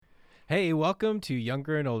Hey, welcome to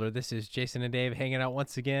Younger and Older. This is Jason and Dave hanging out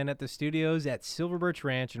once again at the studios at Silver Birch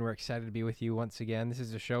Ranch, and we're excited to be with you once again. This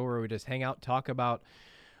is a show where we just hang out, talk about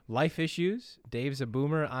life issues. Dave's a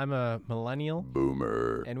boomer, I'm a millennial,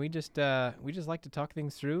 Boomer. and we just like to talk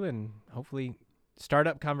things through and hopefully start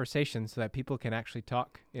up conversations so that people can actually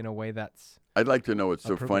talk in a way that's I'd like to know what's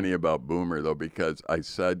so appropriate. funny about boomer, though, because I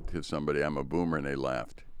said to somebody I'm a boomer and they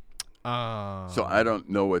laughed. So I don't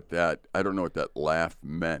know what that laugh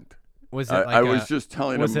meant. Was it I was just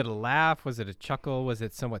telling was him. it a laugh? Was it a chuckle? Was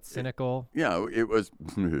it somewhat cynical? Yeah, it was.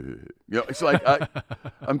 It's like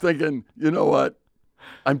I'm thinking. You know what?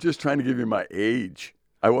 I'm just trying to give you my age.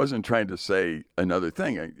 I wasn't trying to say another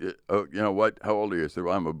thing. You know what? How old are you? I said,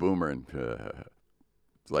 well, I'm a boomer, and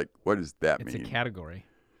it's like, what does that It's mean? a category.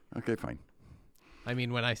 Okay, fine. I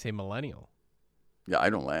mean, when I say millennial. Yeah, I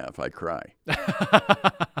don't laugh. I cry.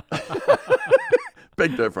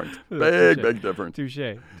 Big difference. Big difference.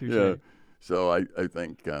 Touche. Yeah. So I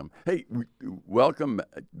think, hey, welcome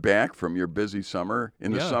back from your busy summer.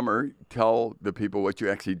 In the Yeah. summer, tell the people what you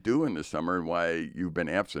actually do in the summer and why you've been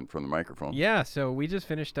absent from the microphone. Yeah, so we just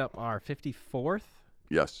finished up our 54th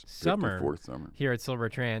Yes. Summer. 54th summer. here at Silver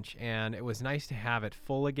Ranch, and it was nice to have it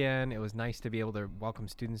full again. It was nice to be able to welcome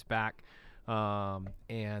students back.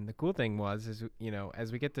 And the cool thing was,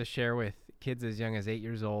 as we get to share with kids as young as 8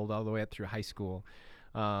 years old all the way up through high school,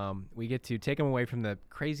 we get to take them away from the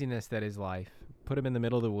craziness that is life, put them in the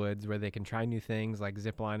middle of the woods where they can try new things like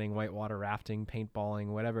ziplining, whitewater rafting, paintballing,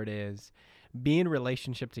 whatever it is, be in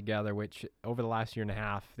relationship together, which over the last year and a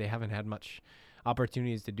half, they haven't had much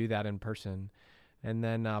opportunities to do that in person. And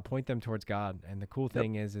then point them towards God. And the cool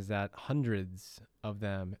thing is that hundreds of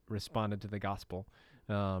them responded to the gospel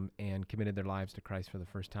and committed their lives to Christ for the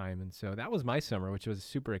first time. And so that was my summer, which was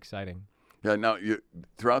super exciting. Yeah. Now,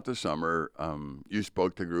 throughout the summer, you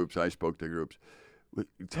spoke to groups. I spoke to groups.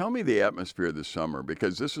 Tell me the atmosphere this summer,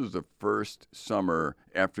 because this is the first summer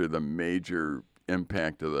after the major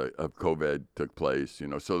impact of COVID took place.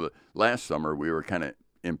 So the last summer we were kind of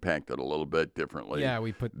impacted a little bit differently. Yeah,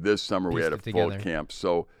 we put This summer we had a pieced it full together. camp.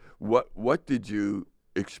 So what did you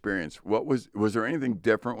experience? Was there anything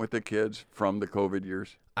different with the kids from the COVID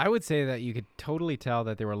years? I would say that you could totally tell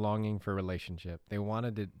that they were longing for a relationship. They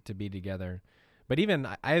wanted to be together. But even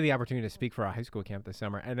I had the opportunity to speak for a high school camp this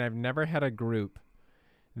summer, and I've never had a group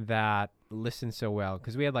that listened so well,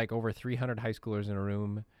 because we had like over 300 high schoolers in a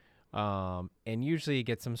room. And usually you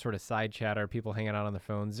get some sort of side chatter, people hanging out on their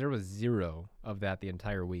phones. There was zero of that the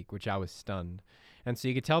entire week, which I was stunned. And so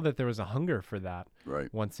you could tell that there was a hunger for that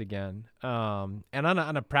Right. once again. And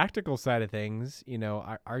on a practical side of things,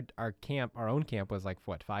 our camp, our own camp was like,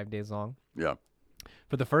 5 days long? Yeah.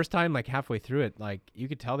 For the first time, like halfway through it, like you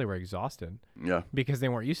could tell they were exhausted Yeah. because they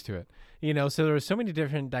weren't used to it. So there were so many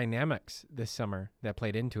different dynamics this summer that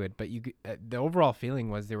played into it. But the overall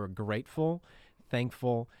feeling was they were grateful,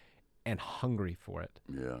 thankful, and hungry for it,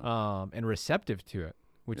 Yeah. and receptive to it,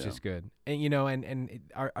 which Yeah. is good. And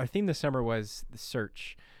our theme this summer was the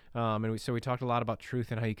search, and so we talked a lot about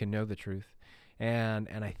truth and how you can know the truth, and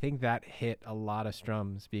I think that hit a lot of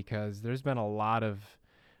strums, because there's been a lot of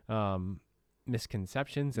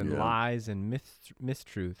misconceptions and Yeah. lies and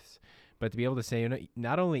mistruths, but to be able to say,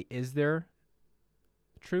 not only is there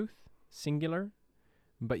truth, singular,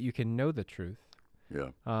 but you can know the truth.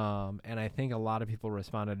 Yeah. And I think a lot of people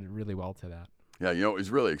responded really well to that. Yeah, it was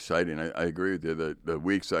really exciting. I agree with you. The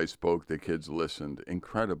weeks I spoke, the kids listened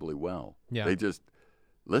incredibly well. Yeah. They just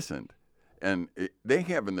listened. And they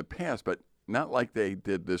have in the past, but not like they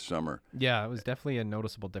did this summer. Yeah, it was definitely a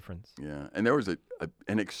noticeable difference. Yeah, and there was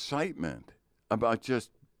an excitement about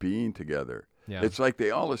just being together. Yeah. It's like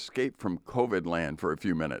they all escaped from COVID land for a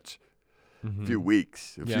few minutes, a few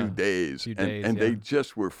weeks, a Yeah. few days. Few and days, and yeah. they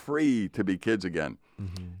just were free to be kids again.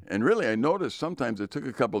 And really, I noticed sometimes it took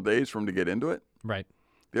a couple days for them to get into it. Right.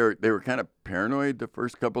 They were kind of paranoid the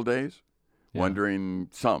first couple days, Yeah. wondering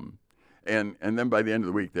some. And then by the end of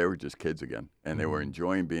the week, they were just kids again, and they were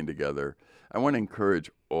enjoying being together. I want to encourage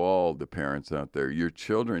all the parents out there. Your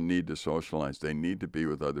children need to socialize. They need to be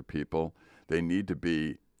with other people. They need to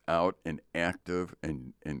be out and active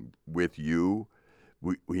and with you.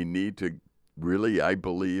 We need to really, I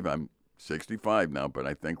believe, I'm 65 now, but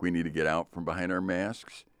I think we need to get out from behind our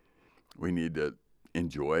masks. We need to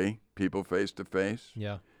enjoy people face to face.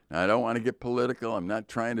 Yeah. Now, I don't want to get political. I'm not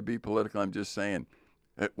trying to be political. I'm just saying,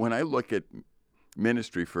 when I look at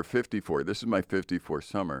ministry for 54, this is my 54th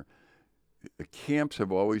summer, the camps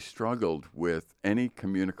have always struggled with any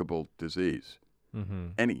communicable disease.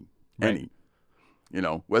 Any.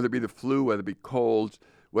 Whether it be the flu, whether it be colds,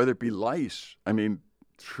 whether it be lice. I mean,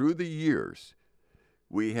 through the years,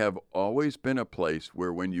 we have always been a place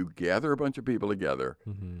where when you gather a bunch of people together,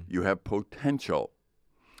 you have potential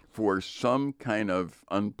for some kind of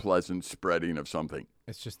unpleasant spreading of something.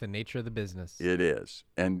 It's just the nature of the business. It is.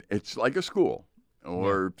 And it's like a school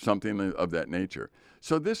or something of that nature.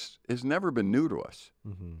 So this has never been new to us.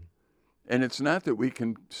 And it's not that we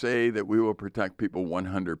can say that we will protect people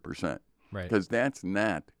 100%, Right. because that's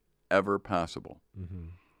not ever possible.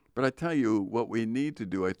 But I tell you, what we need to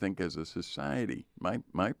do, I think, as a society, my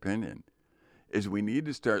opinion, is we need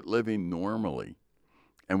to start living normally.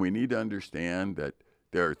 And we need to understand that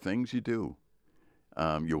there are things you do.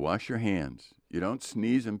 You wash your hands. You don't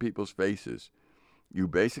sneeze in people's faces. You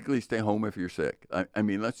basically stay home if you're sick. I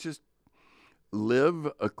mean, let's just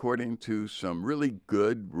live according to some really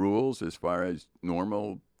good rules as far as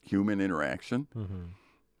normal human interaction.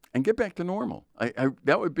 And get back to normal.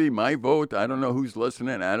 That would be my vote. I don't know who's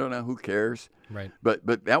listening. I don't know who cares. Right.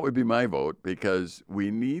 But that would be my vote, because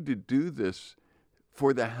we need to do this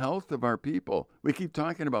for the health of our people. We keep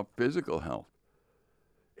talking about physical health.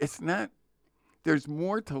 It's not. There's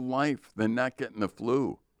more to life than not getting the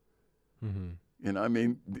flu. You know, I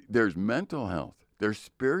mean, there's mental health. There's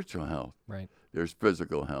spiritual health. Right. There's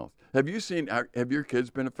physical health. Have your kids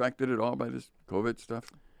been affected at all by this COVID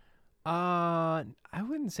stuff? I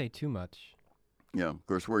wouldn't say too much. Yeah, of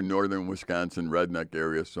course, we're in northern Wisconsin, redneck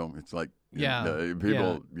area, so it's like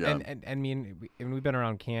people. Yeah, And I mean, we've been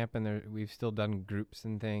around camp, and we've still done groups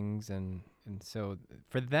and things, and so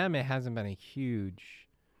for them, it hasn't been a huge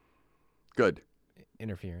good.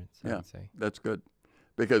 interference. I Yeah, would say. that's good,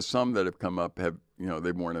 because some that have come up have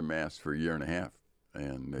they've worn a mask for a year and a half,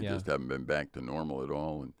 and they just haven't been back to normal at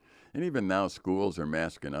all, and even now schools are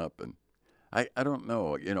masking up, and I don't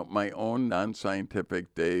know. My own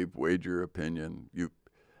non-scientific Dave Wager opinion.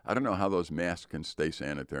 I don't know how those masks can stay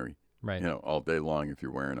sanitary. Right. All day long if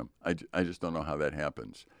you're wearing them. I just don't know how that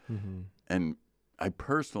happens. And I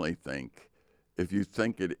personally think, if you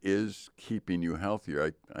think it is keeping you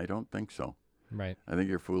healthier, I don't think so. Right. I think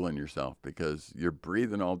you're fooling yourself, because you're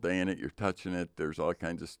breathing all day in it. You're touching it. There's all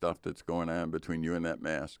kinds of stuff that's going on between you and that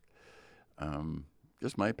mask.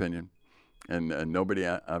 Just my opinion. And nobody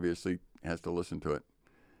obviously has to listen to it.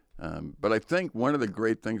 But I think one of the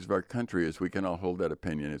great things of our country is we can all hold that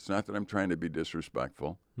opinion. It's not that I'm trying to be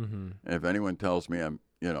disrespectful. And if anyone tells me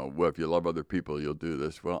well, if you love other people, you'll do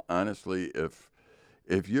this. Well, honestly,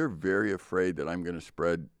 if you're very afraid that I'm going to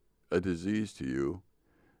spread a disease to you,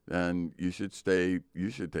 then you should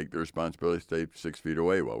take the responsibility to stay 6 feet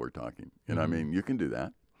away while we're talking. I mean, you can do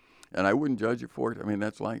that. And I wouldn't judge you for it. I mean,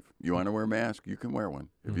 that's life. You want to wear a mask, you can wear one.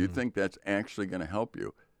 If you think that's actually going to help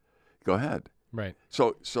you, go ahead. Right.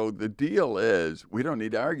 So the deal is, we don't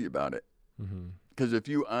need to argue about it. Because if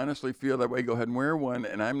you honestly feel that way, go ahead and wear one,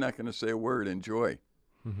 and I'm not going to say a word. Enjoy.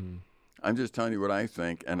 I'm just telling you what I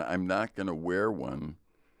think, and I'm not going to wear one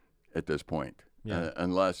at this point.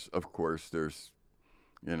 Unless, of course, there's,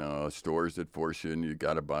 stores that force you and you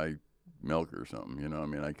got to buy milk or something. I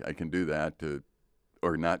mean, I can do that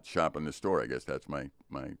or not shop in the store. I guess that's my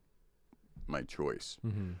choice.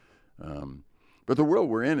 But the world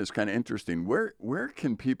we're in is kind of interesting. Where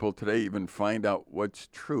can people today even find out what's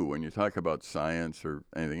true when you talk about science or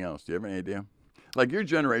anything else? Do you have any idea? Like your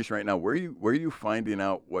generation right now, where are you finding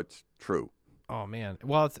out what's true? Oh man.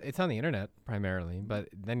 Well, it's on the internet primarily, but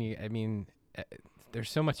then there's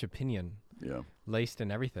so much opinion laced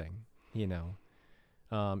in everything.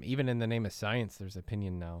 Even in the name of science, there's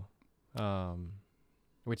opinion now,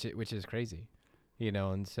 which is crazy.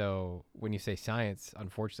 And so when you say science,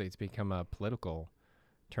 unfortunately, it's become a political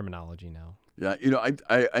terminology now. Yeah,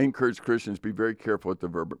 I encourage Christians to be very careful with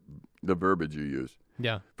the verbiage you use.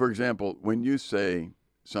 Yeah. For example, when you say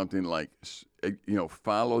something like,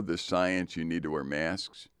 follow the science, you need to wear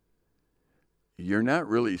masks, you're not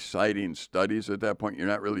really citing studies at that point. You're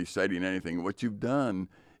not really citing anything. What you've done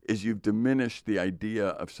is you've diminished the idea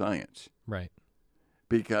of science. Right.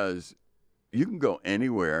 Because you can go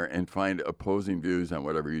anywhere and find opposing views on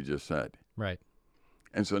whatever you just said. Right.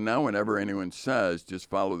 And so now whenever anyone says, just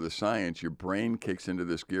follow the science, your brain kicks into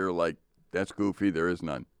this gear like, that's goofy, there is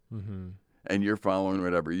none. And you're following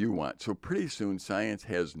whatever you want. So pretty soon science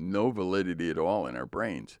has no validity at all in our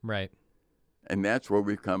brains. Right. And that's where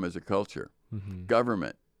we've come as a culture.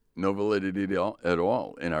 Government, no validity at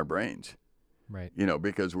all in our brains. Right.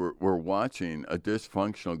 Because we're watching a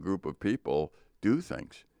dysfunctional group of people do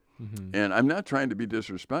things. And I'm not trying to be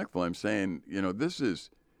disrespectful. I'm saying, this is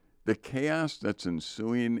the chaos that's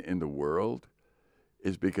ensuing in the world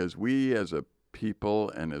is because we as a people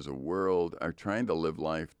and as a world are trying to live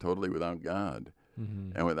life totally without God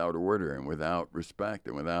and without order and without respect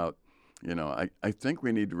and without I think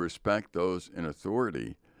we need to respect those in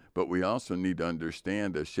authority, but we also need to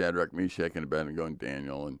understand, as Shadrach, Meshach, and Abednego and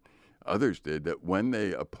Daniel and others did, that when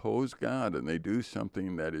they oppose God and they do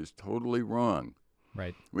something that is totally wrong,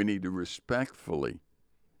 Right. we need to respectfully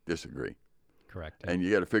disagree. Correct. And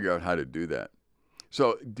you got to figure out how to do that.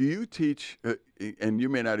 So do you teach, and you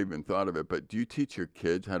may not even thought of it, but do you teach your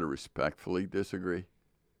kids how to respectfully disagree?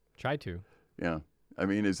 Try to. Yeah. I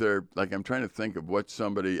mean, is there, like, I'm trying to think of what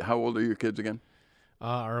somebody, how old are your kids again?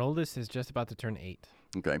 Our oldest is just about to turn 8.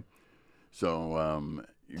 Okay. So,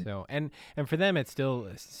 So and for them, it's still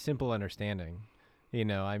a simple understanding.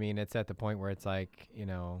 I mean, it's at the point where it's like,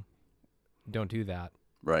 don't do that.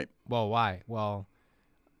 right. Well, why? Well,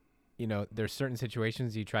 there's certain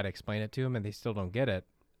situations you try to explain it to them and they still don't get it.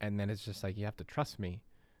 And then it's just like, you have to trust me,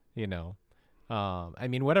 I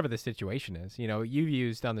mean, whatever the situation is, you've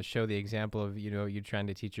used on the show the example of, you trying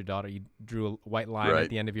to teach your daughter, you drew a white line Right. at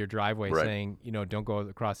the end of your driveway Right. saying, don't go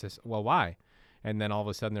across this. Well, why? And then all of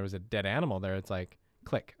a sudden there was a dead animal there. It's like,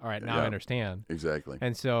 click. All right, now I Yeah. understand. Exactly.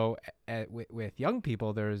 And so with young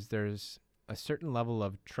people, there's a certain level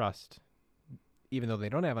of trust, even though they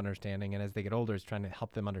don't have understanding. And as they get older, it's trying to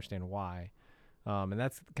help them understand why. And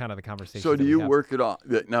that's kind of the conversation. So do that we you have. work it off?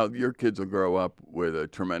 Now, your kids will grow up with a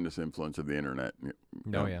tremendous influence of the internet,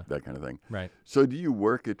 yeah. that kind of thing. Right. So do you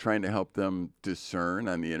work at trying to help them discern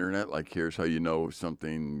on the internet, like here's how you know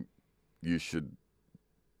something you should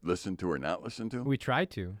listen to or not listen to? We try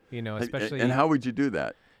to, especially. And how would you do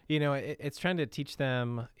that? It's trying to teach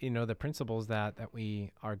them, the principles that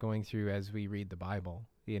we are going through as we read the Bible,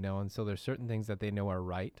 and so there's certain things that they know are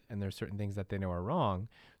right, and there's certain things that they know are wrong,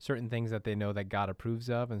 certain things that they know that God approves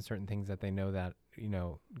of, and certain things that they know that,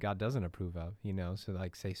 God doesn't approve of, so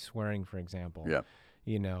like say swearing, for example, Yeah.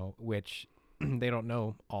 Which they don't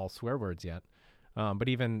know all swear words yet. But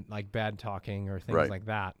even like bad talking or things Right. like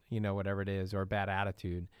that, whatever it is, or bad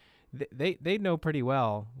attitude, they know pretty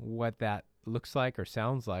well what that looks like or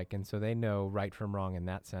sounds like. And so they know right from wrong in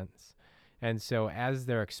that sense. And so as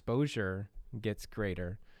their exposure gets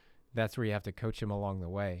greater, that's where you have to coach them along the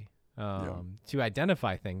way to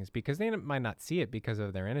identify things, because they might not see it because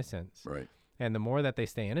of their innocence. Right. And the more that they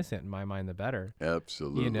stay innocent, in my mind, the better.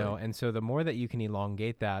 Absolutely. And so the more that you can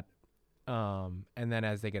elongate that, and then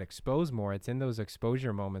as they get exposed more, it's in those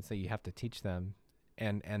exposure moments that you have to teach them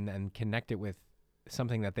and connect it with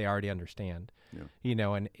something that they already understand.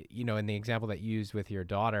 Yeah. And in the example that you used with your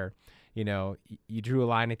daughter, you drew a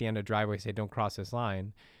line at the end of the driveway, say, don't cross this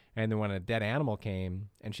line. And then when a dead animal came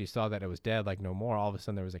and she saw that it was dead, like no more, all of a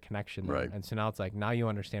sudden there was a connection there. Right. And so now it's like, now you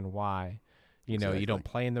understand why. You Exactly. don't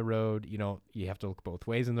play in the road. You have to look both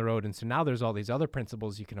ways in the road. And so now there's all these other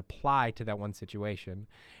principles you can apply to that one situation.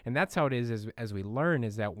 And that's how it is as we learn,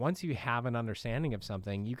 is that once you have an understanding of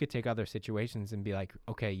something, you could take other situations and be like,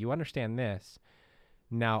 okay, you understand this.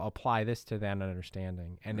 Now apply this to that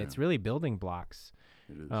understanding. And it's really building blocks.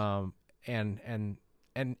 It is.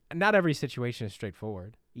 And not every situation is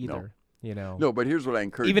straightforward either. No, but here's what I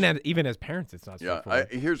encourage. Even as parents, it's not straightforward.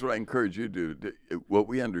 Here's what I encourage you to do. What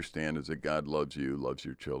we understand is that God loves you, loves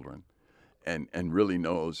your children, and really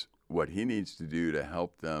knows what He needs to do to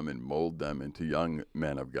help them and mold them into young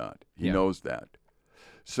men of God. He knows that.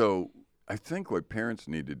 So I think what parents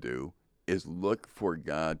need to do is look for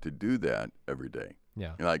God to do that every day.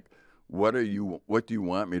 Yeah. Like, what do you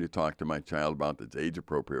want me to talk to my child about that's age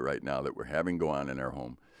appropriate right now that we're having go on in our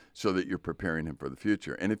home, so that you're preparing him for the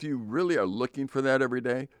future? And if you really are looking for that every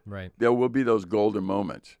day, right, there will be those golden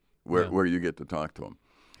moments where you get to talk to him.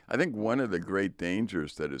 I think one of the great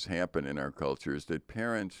dangers that has happened in our culture is that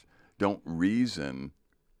parents don't reason.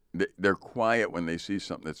 They're quiet when they see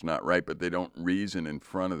something that's not right, but they don't reason in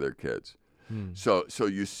front of their kids. So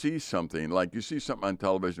you see something, like you see something on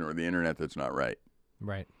television or the internet that's not right.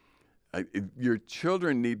 Right. Your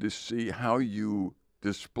children need to see how you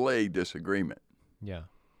display disagreement. Yeah.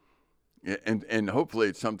 And hopefully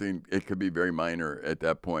it's something, it could be very minor at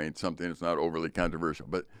that point, something that's not overly controversial.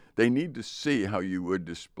 But they need to see how you would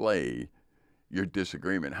display your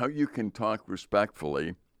disagreement, how you can talk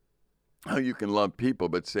respectfully, how you can love people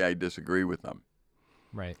but say, I disagree with them.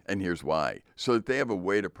 Right. And here's why. So that they have a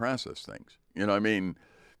way to process things. I mean,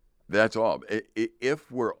 that's all.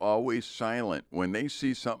 If we're always silent, when they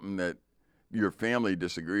see something that your family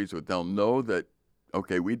disagrees with, they'll know that,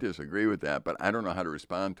 okay, we disagree with that, but I don't know how to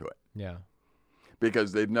respond to it. Yeah.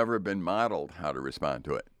 Because they've never been modeled how to respond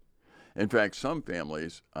to it. In fact, some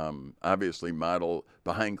families obviously model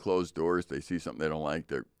behind closed doors. They see something they don't like.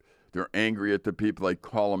 They're angry at the people. They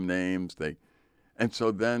call them names. And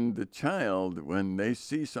so then the child, when they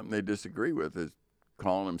see something they disagree with, is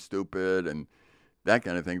calling them stupid and that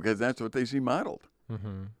kind of thing, because that's what they see modeled.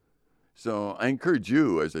 Mm-hmm. So I encourage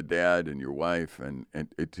you as a dad and your wife and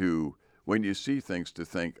to, when you see things, to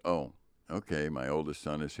think, oh, okay, my oldest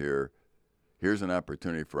son is here. Here's an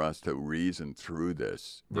opportunity for us to reason through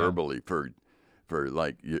this verbally for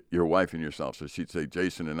like your wife and yourself. So she'd say,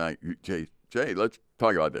 Jason and I, Jay, let's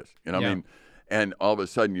talk about this. You know what I mean? And all of a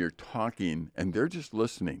sudden you're talking and they're just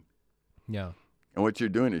listening. Yeah. And what you're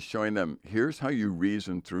doing is showing them, here's how you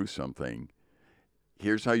reason through something.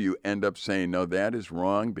 Here's how you end up saying, no, that is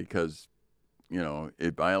wrong because,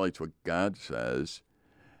 it violates what God says.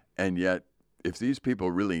 And yet, if these people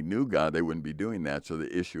really knew God, they wouldn't be doing that. So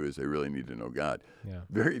the issue is they really need to know God. Yeah.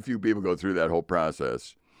 Very few people go through that whole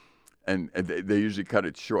process. And they usually cut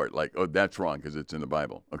it short, like, oh, that's wrong because it's in the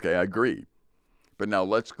Bible. Okay, I agree. But now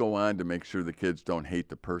let's go on to make sure the kids don't hate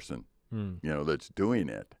the person, that's doing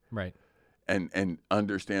it. Right. And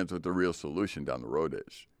understands what the real solution down the road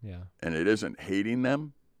is. Yeah. And it isn't hating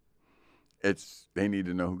them. It's they need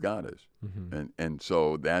to know who God is. Mm-hmm. And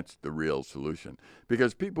so that's the real solution.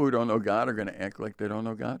 Because people who don't know God are going to act like they don't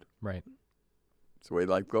know God. Right. It's the way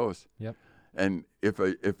life goes. Yep. And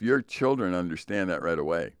if your children understand that right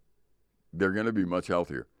away, they're going to be much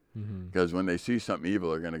healthier. Because when they see something evil,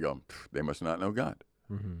 they're going to go, they must not know God.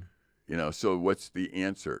 So what's the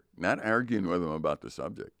answer? Not arguing with them about the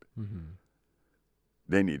subject.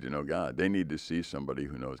 They need to know God. They need to see somebody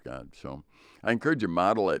who knows God. So I encourage you to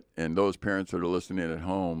model it. And those parents that are listening at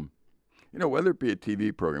home, whether it be a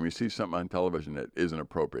TV program, you see something on television that isn't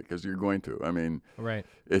appropriate, because you're going to. I mean, right.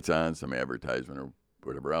 It's on some advertisement or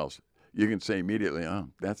whatever else. You can say immediately, oh,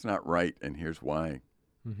 that's not right, and here's why.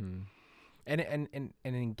 And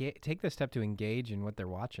take the step to engage in what they're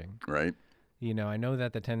watching. Right. I know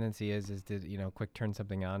that the tendency is to, quick turn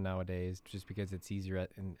something on nowadays just because it's easier,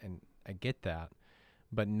 and I get that.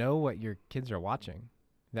 But know what your kids are watching.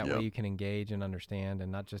 That way you can engage and understand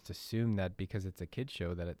and not just assume that because it's a kid's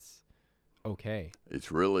show that it's okay.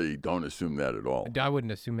 It's really, don't assume that at all. I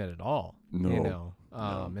wouldn't assume it at all. No.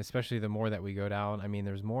 Especially the more that we go down. I mean,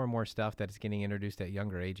 there's more and more stuff that's getting introduced at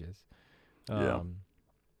younger ages.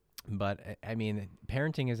 But I mean,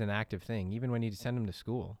 parenting is an active thing, even when you send them to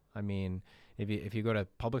school. I mean, if you go to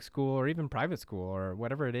public school or even private school or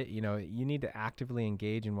whatever it is, you need to actively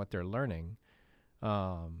engage in what they're learning.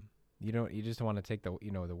 You just don't want to take the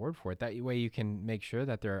word for it. That way you can make sure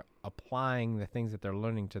that they're applying the things that they're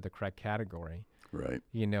learning to the correct category. Right.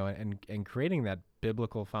 And creating that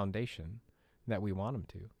biblical foundation that we want them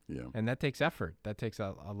to. Yeah. And that takes effort. That takes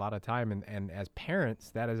a lot of time. And as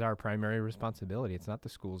parents, that is our primary responsibility. It's not the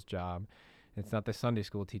school's job. It's not the Sunday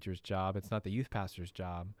school teacher's job. It's not the youth pastor's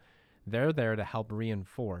job. They're there to help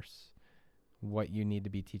reinforce what you need to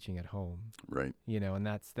be teaching at home. Right. And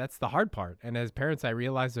that's the hard part. And as parents, I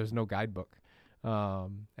realize there's no guidebook.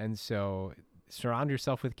 And so surround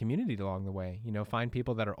yourself with community along the way. Find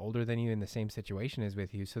people that are older than you in the same situation as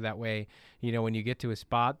with you. So that way, when you get to a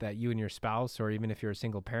spot that you and your spouse, or even if you're a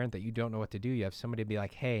single parent that you don't know what to do, you have somebody to be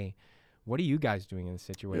like, hey, what are you guys doing in this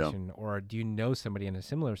situation? Yeah. Or do you know somebody in a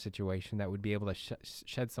similar situation that would be able to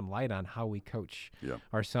shed some light on how we coach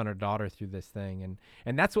our son or daughter through this thing?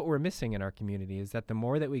 And that's what we're missing in our community, is that the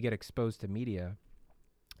more that we get exposed to media,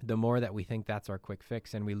 the more that we think that's our quick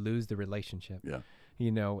fix, and we lose the relationship. Yeah.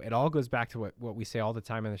 It all goes back to what we say all the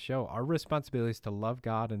time in the show. Our responsibility is to love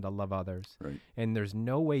God and to love others. Right. And there's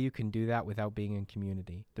no way you can do that without being in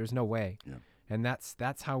community. There's no way. Yeah. And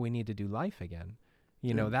that's how we need to do life again.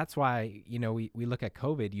 That's why, we look at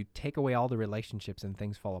COVID, you take away all the relationships and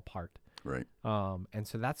things fall apart. Right. And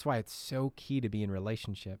so that's why it's so key to be in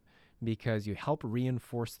relationship, because you help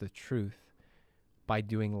reinforce the truth by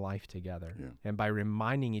doing life together and by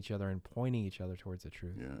reminding each other and pointing each other towards the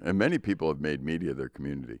truth. Yeah. And many people have made media their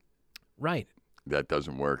community. Right. That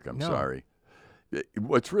doesn't work. I'm sorry.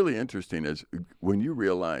 What's really interesting is when you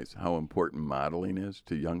realize how important modeling is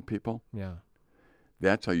to young people. Yeah.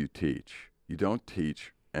 That's how you teach. You don't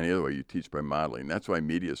teach any other way. You teach by modeling. That's why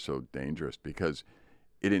media is so dangerous, because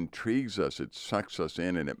it intrigues us, it sucks us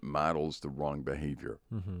in, and it models the wrong behavior.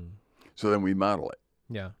 So then we model it.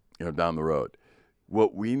 Yeah. Down the road.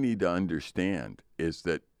 What we need to understand is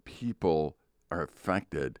that people are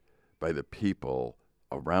affected by the people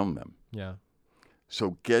around them. Yeah.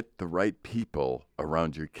 So get the right people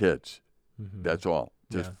around your kids. That's all.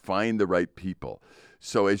 Just find the right people.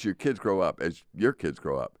 So as your kids grow up,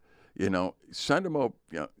 send them over,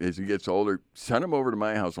 as he gets older, send them over to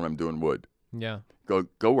my house when I'm doing wood. Yeah.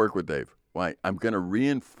 Go work with Dave. Why? I'm going to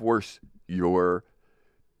reinforce your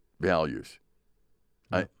values.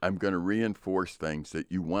 I'm going to reinforce things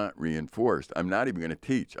that you want reinforced. I'm not even going to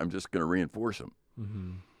teach. I'm just going to reinforce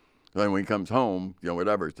them. Then when he comes home,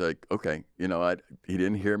 whatever, it's like, okay, he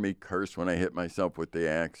didn't hear me curse when I hit myself with the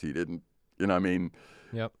axe. He didn't, I mean,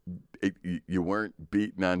 Yep. you weren't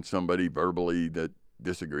beating on somebody verbally that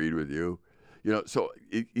disagreed with you. So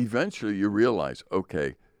eventually you realize,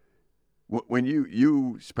 okay, when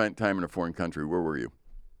you spent time in a foreign country, where were you?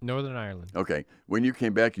 Northern Ireland. Okay. When you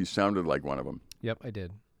came back, you sounded like one of them. Yep, I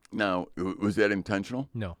did. Now, was that intentional?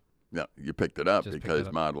 No. No, you picked it up Just picked because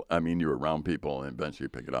it up. you were around people and eventually you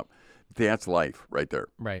pick it up. That's life right there.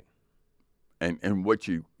 Right. And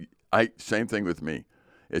same thing with me.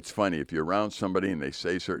 It's funny if you're around somebody and they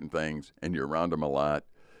say certain things and you're around them a lot.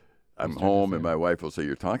 I'm home and my wife will say,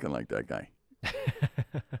 "You're talking like that guy."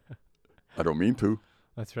 I don't mean to.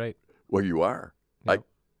 That's right. Well, you are. Yep.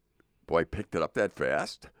 I picked it up that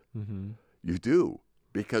fast. Mm-hmm. You do,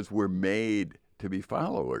 because we're made to be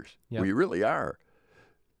followers. Yep. We really are.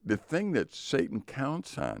 The thing that Satan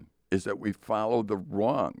counts on is that we follow the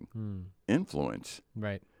wrong influence.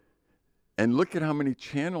 Right. And look at how many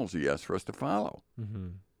channels he has for us to follow. Mm-hmm.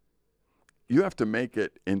 You have to make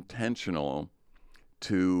it intentional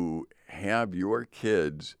to have your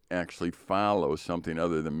kids actually follow something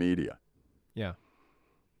other than media. Yeah.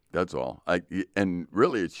 That's all. And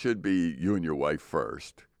really, it should be you and your wife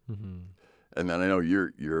first. Mm-hmm. And then I know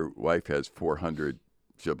your wife has 400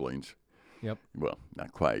 siblings. Yep. Well,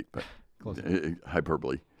 not quite, but Close.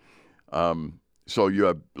 hyperbole. So you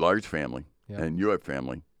have large family, Yep. and you have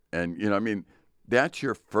family. And, that's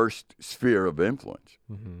your first sphere of influence,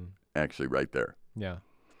 Mm-hmm. actually, right there. Yeah.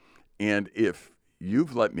 And if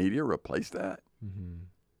you've let media replace that, Mm-hmm.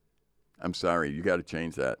 I'm sorry, you got to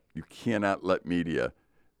change that. You cannot let media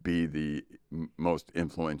be the most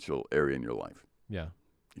influential area in your life. Yeah.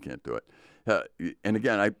 You can't do it. And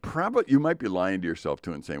again, you might be lying to yourself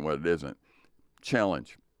too and saying what it isn't.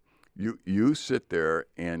 Challenge. You sit there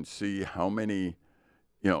and see how many,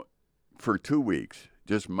 for 2 weeks,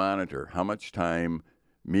 just monitor how much time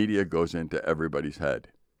media goes into everybody's head.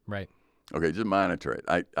 Right. Okay, just monitor it.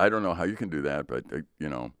 I don't know how you can do that, but,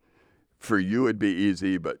 for you it'd be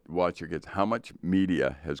easy, but watch your kids. How much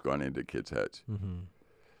media has gone into kids' heads? Mm-hmm.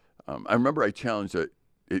 I remember I challenged it,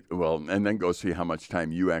 and then go see how much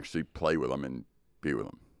time you actually play with them and be with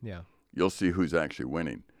them. Yeah. You'll see who's actually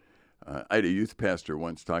winning. I had a youth pastor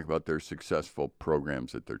once talk about their successful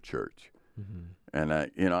programs at their church. Mm-hmm.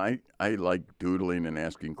 And I like doodling and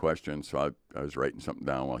asking questions, so I was writing something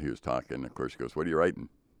down while he was talking. Of course, he goes, "What are you writing?"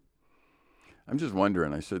 I'm just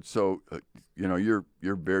wondering. I said, "So, you're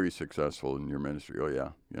very successful in your ministry." "Oh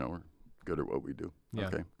yeah, we're good at what we do." Yeah.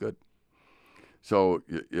 "Okay, good." So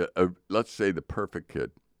let's say the perfect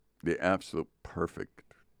kid, the absolute perfect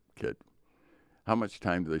kid. How much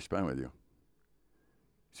time do they spend with you?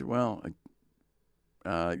 He said, "Well,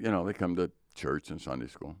 they come to church and Sunday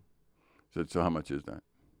school." I said, "So how much is that?"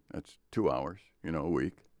 "That's 2 hours, a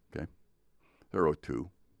week." "Okay. They're 2.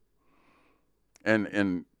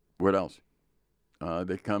 And what else?"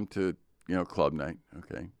 They come to, club night."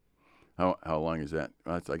 "Okay. How long is that?"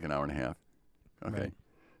 "Well, it's like an hour and a half." "Okay. Right.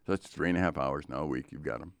 So that's 3.5 hours now a week. You've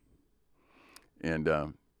got them." And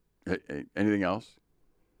anything else?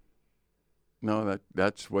 "No,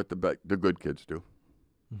 that's what the good kids do."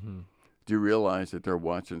 Mm-hmm. Do you realize that they're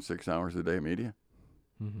watching 6 hours a day of media?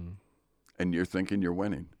 Mm-hmm. And you're thinking you're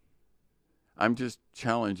winning. I'm just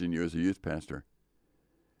challenging you as a youth pastor.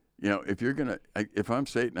 If I'm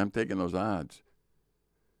Satan, I'm taking those odds.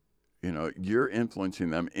 You're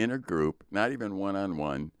influencing them in a group, not even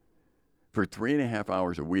one-on-one, for 3.5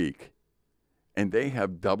 hours a week, and they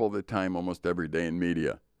have double the time almost every day in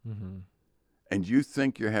media. Mm-hmm. And you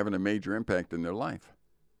think you're having a major impact in their life.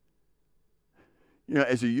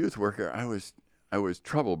 As a youth worker, I was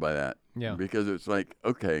troubled by that. Yeah. Because it's like,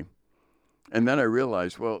 okay. And then I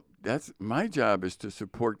realized, well, that's my job is to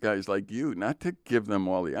support guys like you, not to give them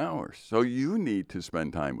all the hours. So you need to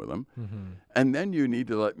spend time with them. Mm-hmm. And then you need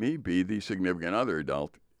to let me be the significant other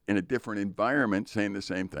adult in a different environment saying the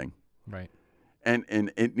same thing. Right. And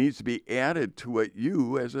it needs to be added to what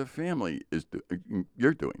you as a family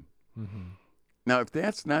you're doing. Mm-hmm. Now, if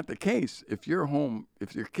that's not the case, if you're home,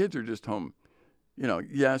 if your kids are just home,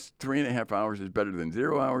 yes, 3.5 hours is better than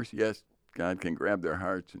 0 hours. Yes, God can grab their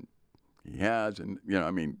hearts, and He has. And,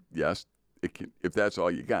 yes, it can, if that's all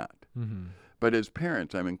you got. Mm-hmm. But as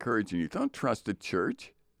parents, I'm encouraging you, don't trust the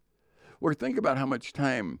church. Or think about how much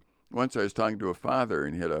time. Once I was talking to a father,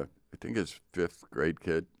 and he had I think his 5th grade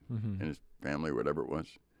kid Mm-hmm. in his family, whatever it was.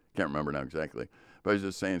 Can't remember now exactly. But I was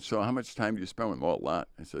just saying, "So how much time do you spend with them?" "Well, a lot."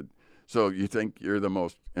 I said, "So you think you're the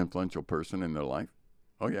most influential person in their life?"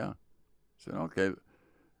 "Oh, yeah." I said, "Okay."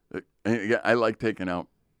 And I like taking out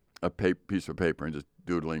a piece of paper and just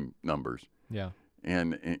doodling numbers. Yeah.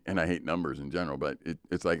 and I hate numbers in general, but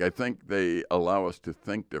it's like I think they allow us to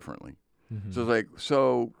think differently. Mm-hmm. So it's like,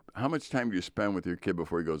 so how much time do you spend with your kid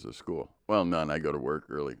before he goes to school? Well, none. I go to work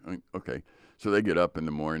early. Okay. So they get up in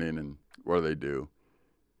the morning, and what do they do?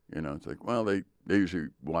 It's like, well, they usually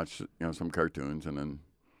watch, some cartoons and then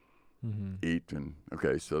Mm-hmm. eat. And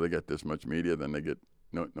okay, so they get this much media, then they get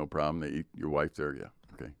no problem. They eat. Your wife there, yeah.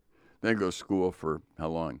 Okay. Then go to school for how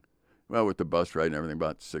long? Well, with the bus ride and everything,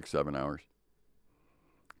 about 6-7 hours.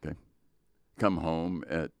 Okay. Come home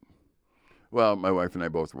well, my wife and I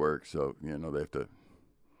both work, so they have to.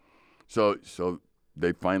 So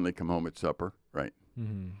they finally come home at supper, right?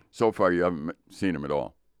 Mm-hmm. So far, you haven't seen them at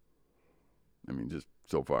all. I mean, just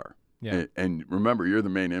so far. Yeah. And remember, you're the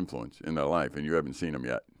main influence in their life, and you haven't seen them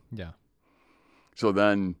yet. Yeah. So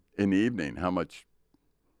then, in the evening, how much?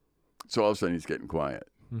 So all of a sudden, he's getting quiet.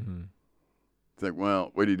 Mm-hmm. It's like,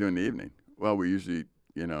 well, what do you do in the evening? Well, we usually,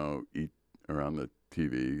 eat around the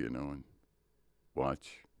TV, and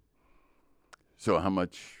watch. So how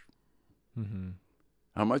much? Mm-hmm.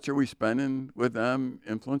 How much are we spending with them,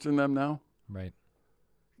 influencing them now? Right.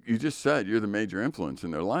 You just said you're the major influence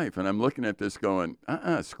in their life, and I'm looking at this going,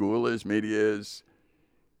 school is, media is.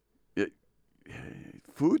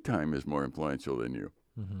 Food time is more influential than you.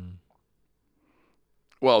 Mm-hmm.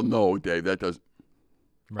 Well, no, Dave, that doesn't.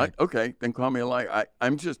 Right. Okay, then call me a liar.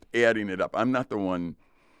 I'm just adding it up. I'm not the one.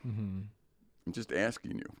 Mm-hmm. I'm just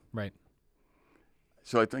asking you. Right.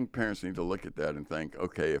 So I think parents need to look at that and think,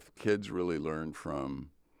 okay, if kids really learn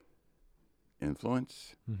from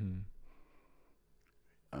influence, Mm-hmm.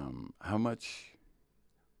 How much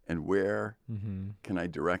and where Mm-hmm. can I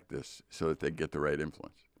direct this so that they get the right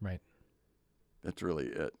influence? Right. That's really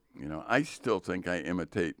it. I still think I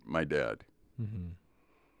imitate my dad. Mm-hmm.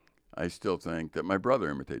 I still think that my brother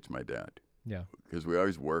imitates my dad Yeah. because we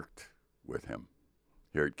always worked with him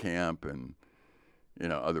here at camp and,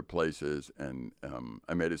 other places. And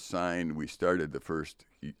I made a sign. We started the first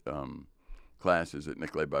classes at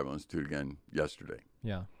Nicolay Bible Institute again yesterday.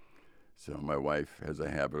 Yeah. So my wife has a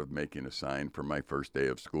habit of making a sign for my first day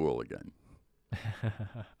of school again.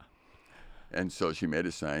 And so she made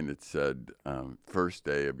a sign that said, first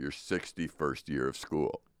day of your 61st year of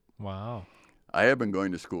school. Wow. I have been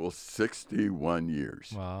going to school 61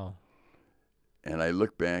 years. Wow. And I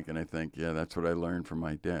look back and I think, yeah, that's what I learned from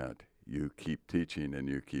my dad. You keep teaching and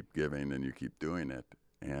you keep giving and you keep doing it.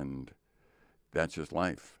 And that's just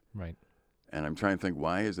life. Right. And I'm trying to think,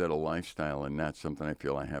 why is that a lifestyle and not something I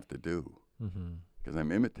feel I have to do? Mm-hmm. Because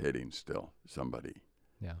I'm imitating still somebody.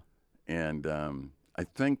 Yeah. And I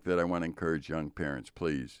think that I want to encourage young parents,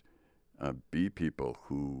 please, be people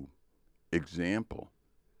who example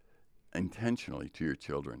intentionally to your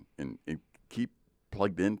children and keep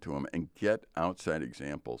plugged into them and get outside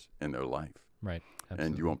examples in their life. Right. Absolutely.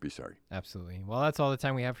 And you won't be sorry. Absolutely. Well, that's all the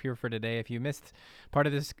time we have here for today. If you missed part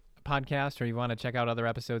of this podcast or you want to check out other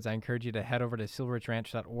episodes, I encourage you to head over to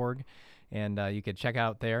silverridgeranch.org and you can check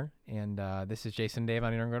out there. And this is Jason Dave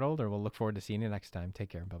on Young and Old, or we'll look forward to seeing you next time. Take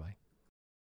care. Bye-bye.